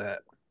 So there's that.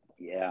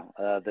 Yeah,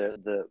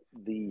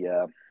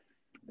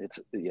 it's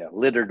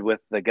littered with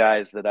the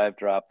guys that I've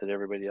dropped that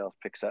everybody else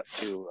picks up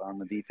too on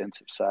the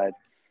defensive side.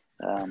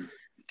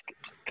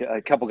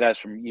 A couple guys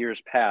from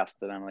years past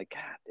that I'm like,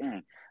 God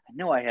dang, I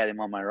know I had him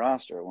on my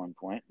roster at one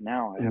point.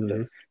 Now I have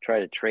to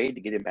try to trade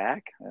to get him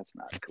back. That's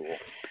not cool.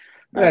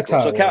 That's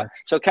how it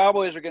works. So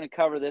Cowboys are going to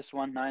cover this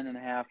one,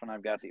 9.5, and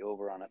I've got the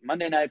over on it.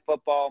 Monday Night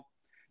Football,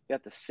 you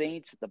got the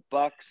Saints, the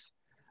Bucks.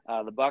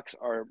 The Bucks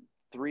are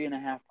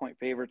 3.5-point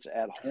favorites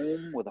at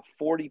home with a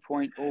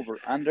 40-point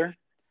over/under.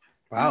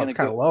 Wow, it's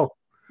kind of low.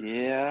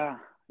 Yeah.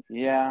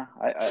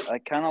 I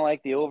kind of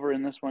like the over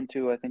in this one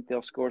too. I think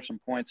they'll score some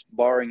points,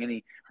 barring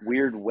any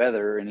weird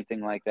weather or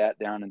anything like that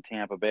down in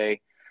Tampa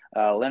Bay.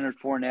 Leonard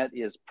Fournette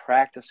is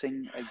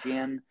practicing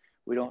again.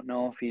 We don't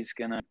know if he's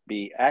going to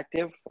be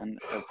active. And,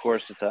 of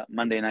course, it's a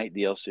Monday night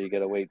deal, so you got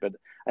to wait. But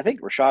I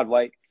think Rachaad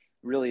White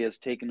really has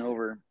taken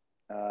over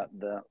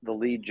the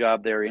lead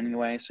job there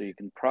anyway. So you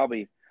can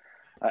probably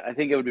 – I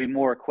think it would be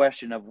more a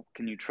question of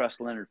can you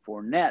trust Leonard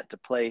Fournette to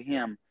play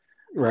him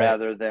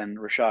rather than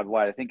Rachaad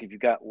White. I think if you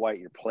got White,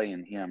 you're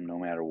playing him no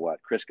matter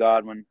what. Chris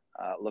Godwin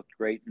looked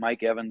great.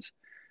 Mike Evans,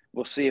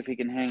 we'll see if he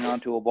can hang on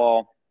to a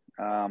ball.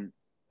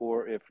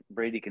 Or if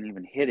Brady can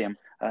even hit him.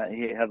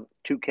 He had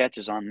 2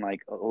 catches on like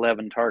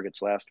 11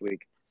 targets last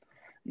week.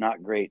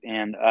 Not great.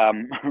 And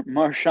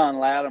Marshawn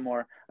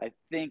Lattimore, I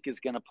think, is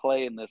going to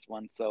play in this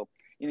one. So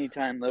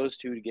anytime those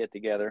two get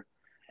together,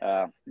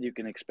 you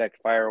can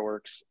expect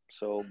fireworks.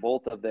 So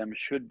both of them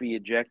should be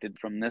ejected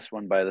from this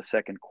one by the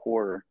second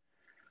quarter.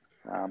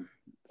 There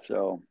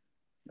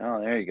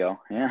you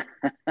go. Yeah.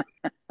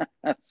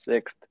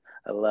 6th.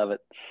 I love it.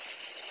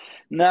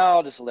 No,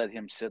 I'll just let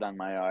him sit on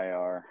my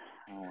IR.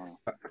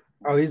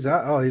 He's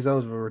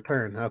eligible to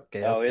return.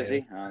 Okay. Oh, is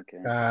he?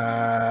 Okay.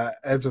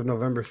 As of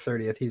November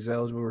 30th, he's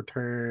eligible to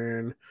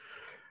return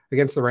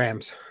against the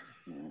Rams.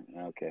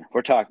 Okay.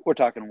 We're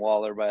talking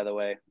Waller, by the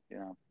way.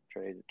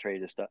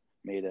 Trade stuff.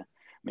 Made a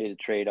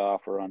trade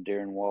offer on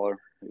Darren Waller,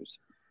 who's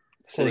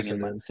sitting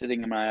in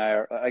my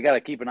IR. I got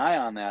to keep an eye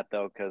on that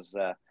though, because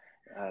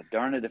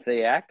darn it, if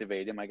they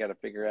activate him, I got to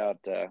figure out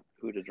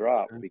who to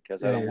drop,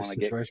 because I don't want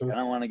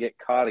to get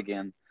caught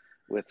again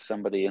with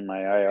somebody in my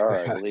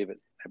IR. I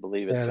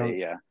believe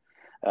it's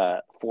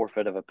a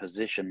forfeit of a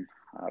position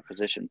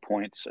position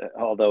points,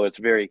 although it's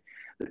very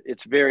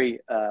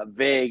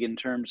vague in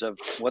terms of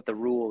what the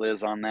rule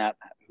is on that,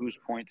 whose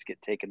points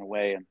get taken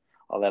away and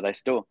all that. I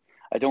still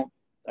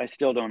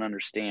don't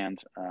understand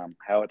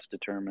how it's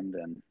determined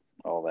and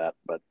all that,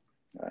 but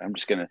I'm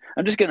just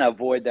gonna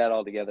avoid that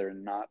altogether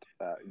and not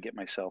get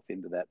myself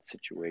into that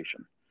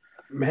situation.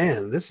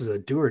 Man, this is a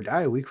do or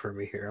die week for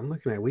me here. I'm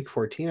looking at week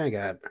 14. I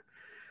got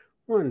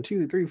 1,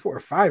 2, 3, 4,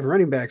 5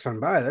 running backs on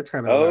bye. That's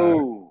kind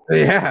of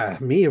yeah,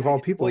 me of all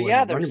people. Well,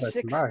 yeah, running there's backs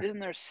 6. Isn't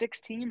there 6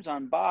 teams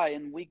on bye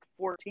in week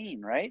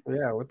 14, right?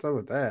 Yeah, what's up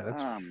with that?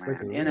 That's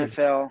man, weird.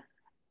 NFL,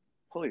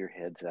 pull your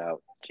heads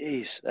out.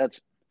 Jeez,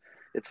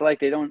 it's like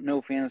they don't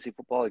know fantasy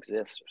football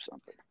exists or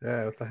something.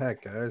 Yeah, what the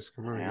heck, guys?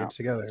 Come on, get it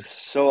together.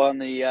 So on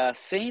the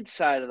Saints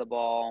side of the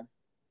ball,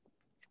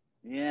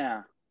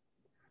 yeah,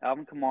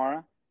 Alvin Kamara,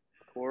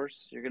 of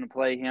course, you're going to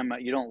play him.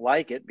 You don't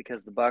like it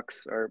because the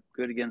Bucs are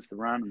good against the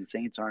run and the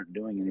Saints aren't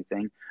doing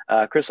anything.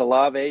 Chris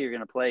Olave, you're going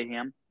to play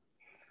him.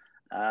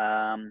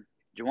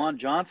 Juwan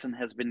Johnson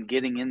has been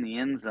getting in the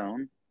end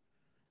zone.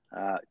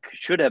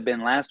 Should have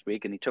been last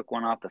week, and he took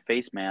one off the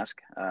face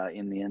mask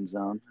in the end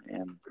zone,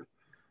 and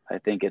I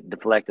think it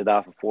deflected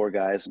off of 4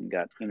 guys and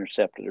got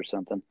intercepted or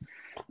something.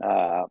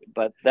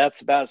 But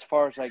that's about as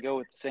far as I go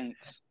with the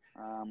Saints.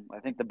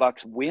 I think the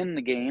Bucs win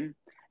the game,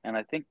 and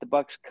I think the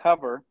Bucs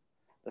cover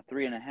the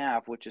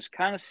 3.5, which is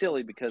kind of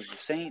silly because the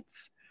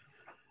Saints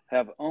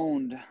have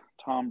owned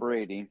Tom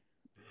Brady.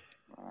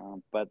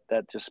 But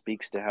that just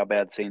speaks to how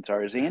bad Saints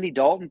are. Is Andy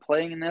Dalton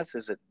playing in this?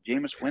 Is it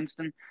Jameis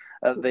Winston?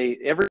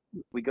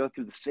 We go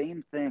through the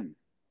same thing.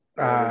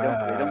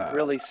 They don't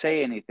really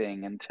say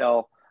anything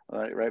until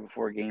right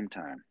before game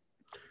time.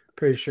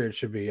 Pretty sure it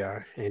should be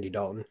Andy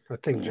Dalton. I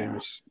think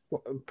Jameis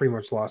pretty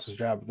much lost his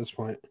job at this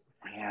point.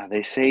 Yeah,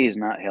 they say he's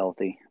not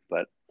healthy,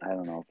 but I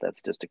don't know if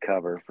that's just a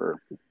cover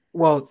for.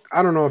 Well,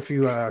 I don't know if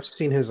you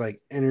seen his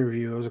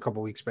interview. It was a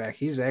couple weeks back.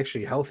 He's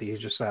actually healthy. He's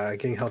just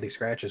getting healthy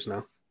scratches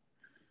now.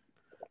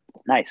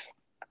 Nice.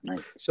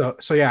 So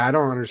yeah, I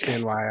don't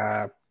understand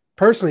why.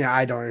 Personally,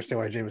 I don't understand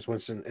why Jameis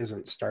Winston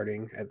isn't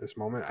starting at this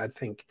moment. I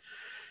think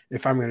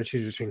if I'm going to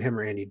choose between him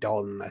or Andy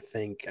Dalton, I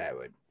think I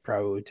would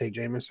probably take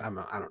Jameis. I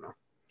don't know.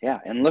 Yeah,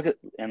 and look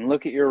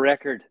at your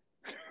record.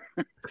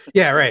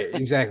 Yeah, right.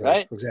 Exactly.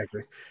 Right?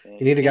 Exactly.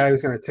 You need a guy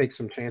who's going to take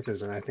some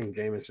chances, and I think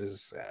Jameis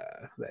is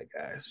that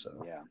guy.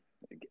 So yeah,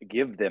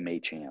 give them a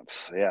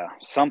chance. Yeah,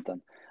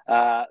 something.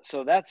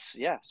 So that's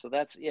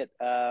it.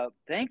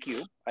 Thank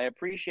you. I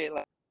appreciate.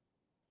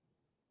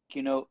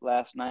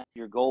 Last night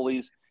your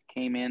goalies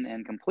came in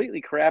and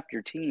completely crapped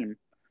your team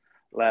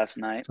last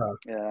night.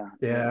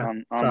 Yeah.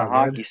 On the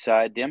hockey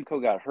side,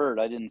 Demko got hurt.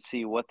 I didn't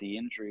see what the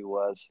injury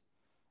was.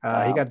 He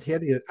had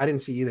the. I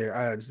didn't see either.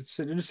 It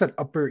just said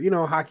upper.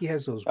 Hockey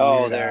has those.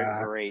 Oh, weird,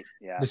 they're great.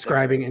 Yeah,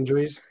 describing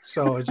injuries.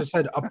 So it just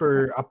said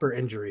upper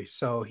injury.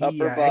 So he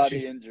upper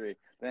body injury.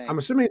 Thanks. I'm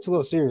assuming it's a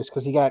little serious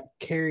because he got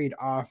carried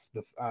off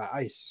the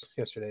ice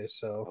yesterday.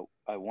 So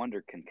I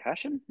wonder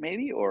concussion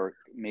maybe, or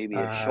maybe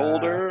a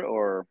shoulder,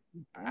 or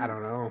I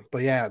don't know.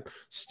 But yeah,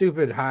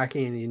 stupid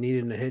hockey, and you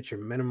needed to hit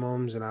your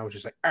minimums, and I was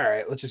just like, all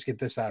right, let's just get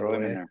this out of the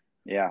way.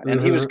 Yeah, and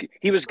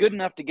he was good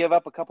enough to give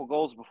up a couple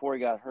goals before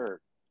he got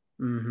hurt.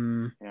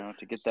 Mm-hmm.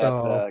 To get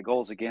that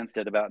goals against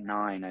at about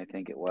 9, I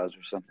think it was,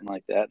 or something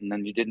like that. And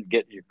then you didn't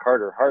get your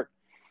Carter Hart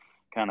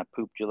kind of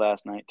pooped you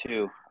last night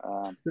too.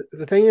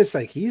 The thing is,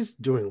 he's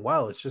doing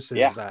well. It's just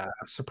his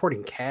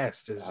supporting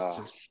cast is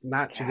just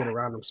not too good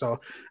around him. So,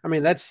 I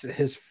mean, that's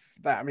his.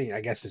 I mean,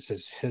 I guess it's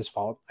his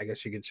fault. I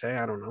guess you could say.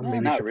 I don't know.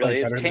 Maybe not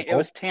really. It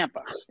was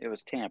Tampa. It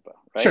was Tampa.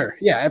 Right? Sure.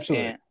 Yeah.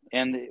 Absolutely.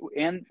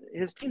 And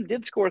his team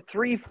did score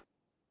 3,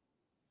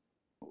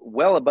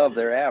 well above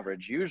their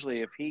average.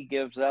 Usually, if he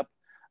gives up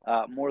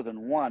more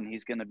than 1,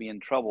 he's going to be in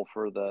trouble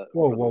for the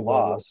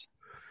loss.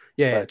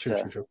 Yeah.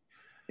 True.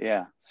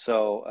 Yeah,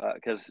 so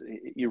because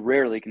you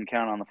rarely can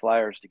count on the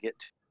Flyers to get.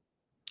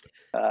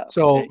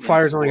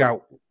 Flyers only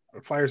got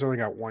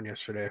 1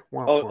 yesterday.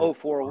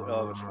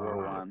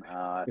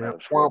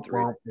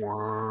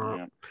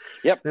 4-1.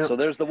 Yep. So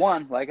there's the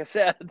 1. Like I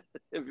said,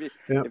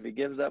 if he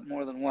gives up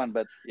more than 1,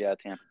 but yeah,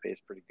 Tampa Bay's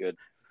pretty good.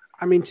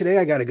 I mean, today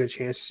I got a good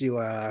chance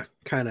to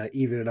kind of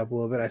even it up a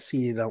little bit. I see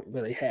you don't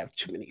really have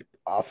too many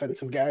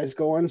offensive guys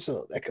going,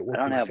 so that could work.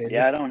 I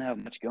don't have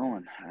much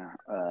going.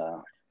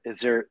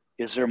 Is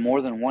there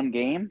more than 1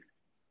 game?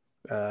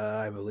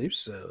 I believe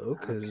so.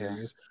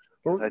 Because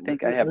I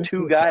think I have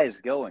 2 guys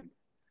going.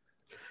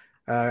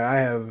 I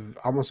have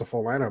almost a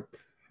full lineup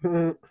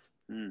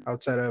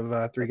outside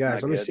of 3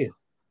 guys. Let me see.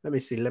 Let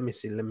me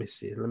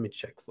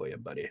check for you,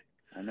 buddy.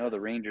 I know the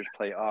Rangers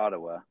play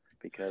Ottawa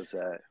because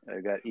I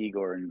got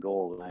Igor in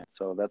goal tonight.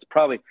 So that's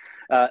probably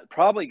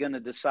going to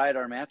decide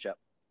our matchup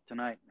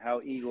tonight,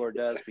 how Igor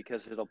does,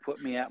 because it'll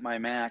put me at my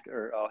max,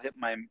 or I'll hit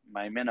my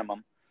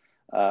minimum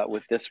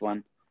with this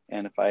one.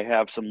 And if I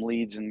have some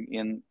leads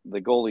in the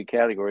goalie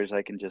categories,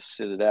 I can just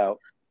sit it out.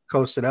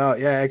 Coast it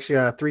out. Yeah,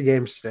 actually 3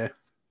 games today.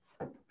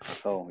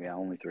 Oh, yeah,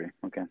 only 3.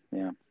 Okay,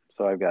 yeah.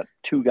 So I've got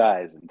 2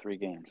 guys in 3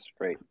 games.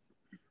 Great.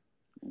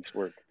 Nice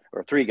work.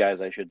 or 3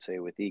 guys, I should say,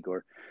 with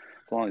Igor,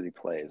 as long as he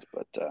plays.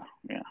 But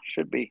yeah,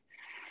 should be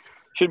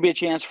a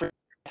chance for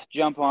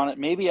jump on it.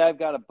 Maybe I've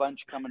got a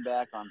bunch coming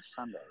back on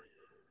Sunday.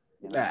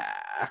 You know?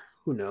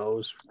 Who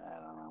knows? I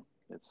don't know.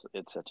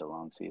 It's such a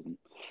long season.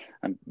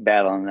 I'm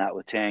battling that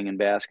with Tang in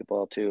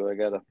basketball too. I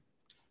gotta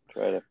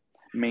try to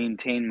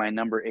maintain my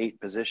number 8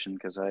 position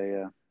because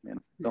I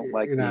don't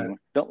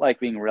like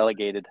being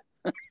relegated.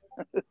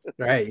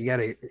 Right, you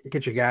gotta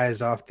get your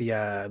guys off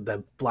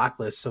the block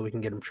list so we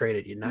can get them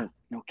traded. No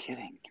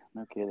kidding.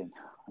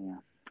 Yeah.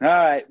 All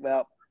right.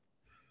 Well,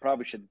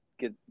 probably should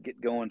get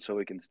going so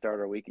we can start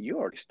our weekend. You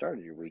already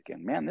started your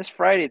weekend, man. This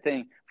Friday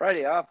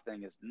off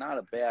thing is not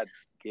a bad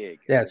gig.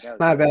 Yeah, it's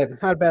not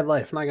a bad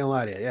life. I'm not gonna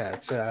lie to you.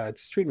 Yeah,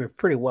 it's treating me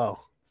pretty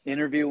well.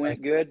 Interview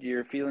went good.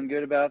 You're feeling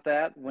good about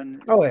that?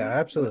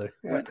 Absolutely.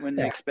 When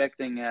you're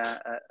expecting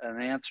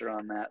an answer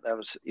on that? That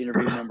was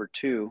interview number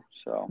 2.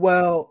 So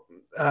well,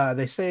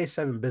 they say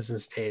 7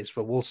 business days,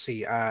 but we'll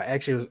see.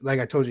 Actually,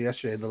 like I told you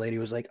yesterday, the lady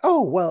was like,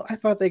 "Oh, well, I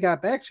thought they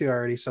got back to you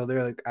already." So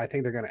they're like, I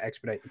think they're going to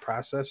expedite the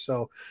process.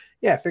 So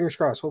yeah, fingers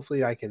crossed.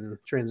 Hopefully, I can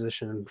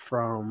transition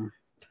from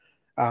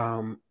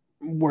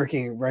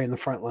working right in the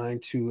front line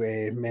to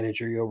a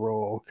managerial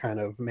role,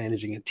 kind of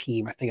managing a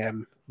team. I think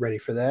I'm ready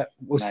for that.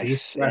 We'll see.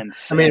 And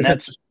I mean,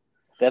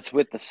 that's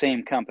with the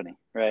same company,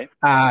 right?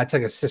 It's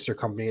like a sister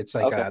company. It's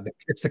like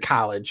it's the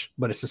college,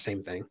 but it's the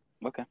same thing.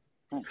 Okay.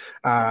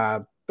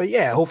 Nice. But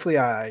yeah, hopefully,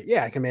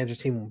 I can manage a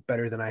team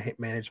better than I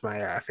manage my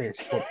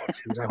fantasy football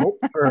teams. I hope,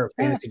 or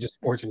fantasy just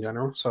sports in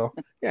general. So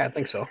yeah, I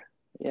think so.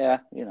 Yeah,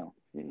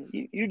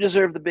 you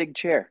deserve the big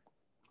chair.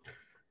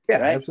 Yeah,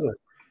 right? Absolutely.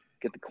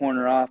 Get the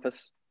corner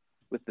office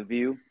with the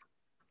view.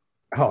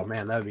 Oh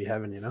man, that would be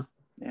heaven,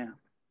 Yeah.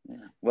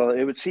 Well,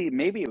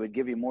 maybe it would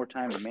give you more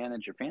time to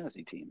manage your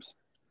fantasy teams.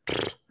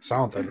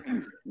 Something.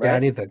 Right? Yeah, I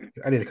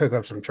need to cook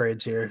up some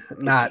trades here.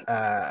 Not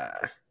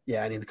I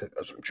need to cook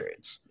up some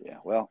trades. Yeah,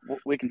 well,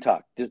 we can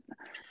talk.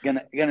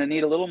 Gonna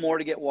need a little more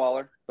to get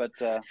Waller, but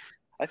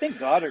I think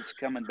Goddard's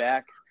coming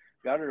back.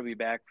 Goddard will be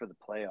back for the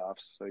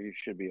playoffs, so you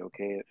should be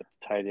okay at the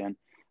tight end.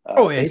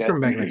 He's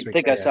coming back next week. I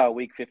think I saw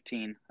week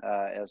 15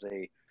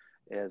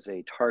 as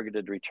a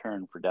targeted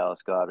return for Dallas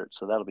Goedert,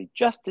 so that'll be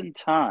just in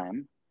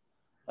time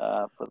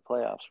for the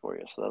playoffs for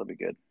you. So that'll be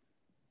good.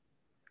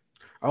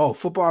 Oh,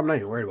 football! I'm not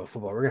even worried about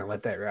football. We're gonna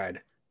let that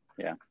ride.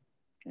 Yeah.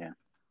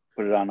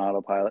 Put it on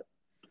autopilot.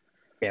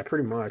 Yeah,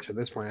 pretty much. At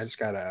this point, I just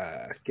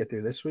gotta get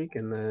through this week,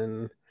 and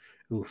then,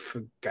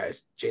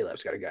 guys,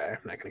 J-Lab's got a guy. I'm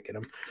not gonna get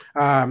him.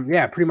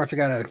 Yeah, pretty much. I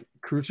gotta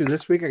cruise through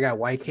this week. I got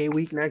YK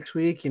week next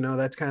week.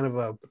 That's kind of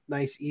a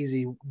nice,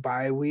 easy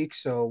bye week.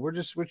 So we're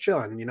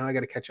chilling. I got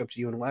to catch up to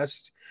you and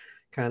West,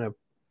 kind of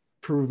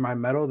prove my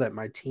mettle that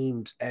my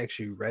team's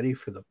actually ready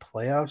for the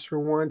playoffs for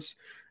once.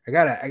 I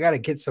gotta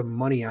get some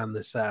money on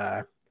this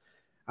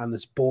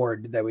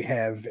board that we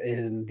have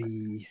in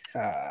the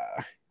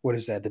what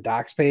is that? The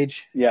docs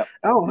page. Yeah.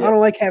 I don't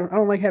like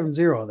having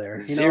zero there.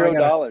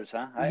 $0,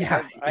 huh?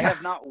 I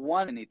have not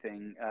won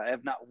anything. I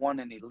have not won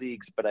any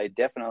leagues, but I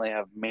definitely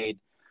have made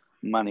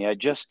money. I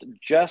just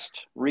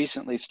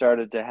recently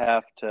started to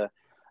have to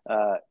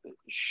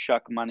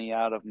shuck money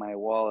out of my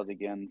wallet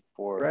again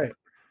for. Right.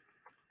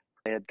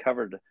 I had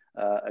covered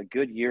a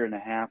good year and a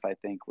half, I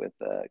think, with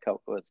a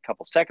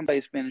couple second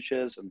place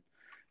finishes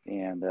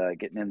and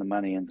getting in the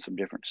money and some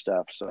different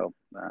stuff. So,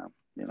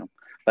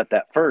 but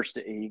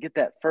you get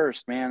that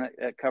first, man,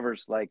 it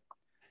covers like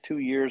 2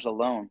 years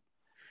alone.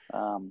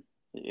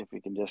 If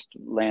you can just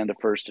land a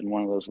first in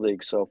one of those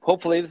leagues. So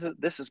hopefully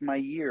this is my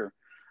year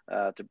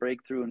to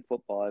break through in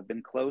football. I've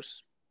been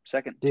close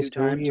second 2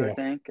 times, I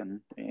think.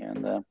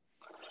 And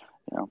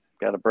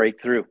got to break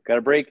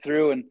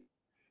through and,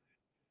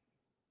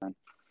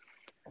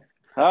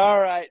 all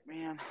right,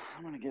 man.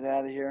 I'm going to get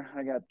out of here.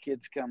 I got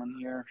kids coming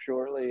here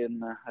shortly,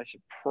 and I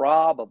should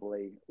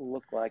probably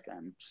look like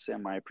I'm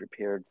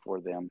semi-prepared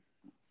for them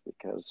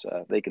because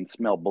they can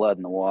smell blood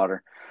in the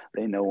water.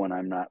 They know when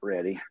I'm not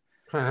ready.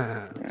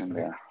 And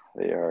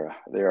they are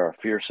a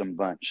fearsome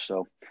bunch.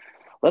 So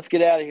let's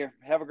get out of here.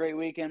 Have a great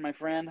weekend, my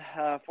friend.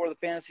 For the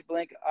Fantasy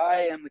Blink,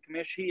 I am the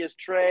commish. He is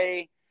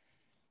Trey.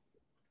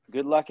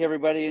 Good luck,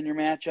 everybody, in your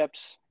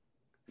matchups.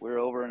 We're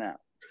over and out.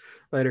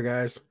 Later,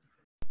 guys.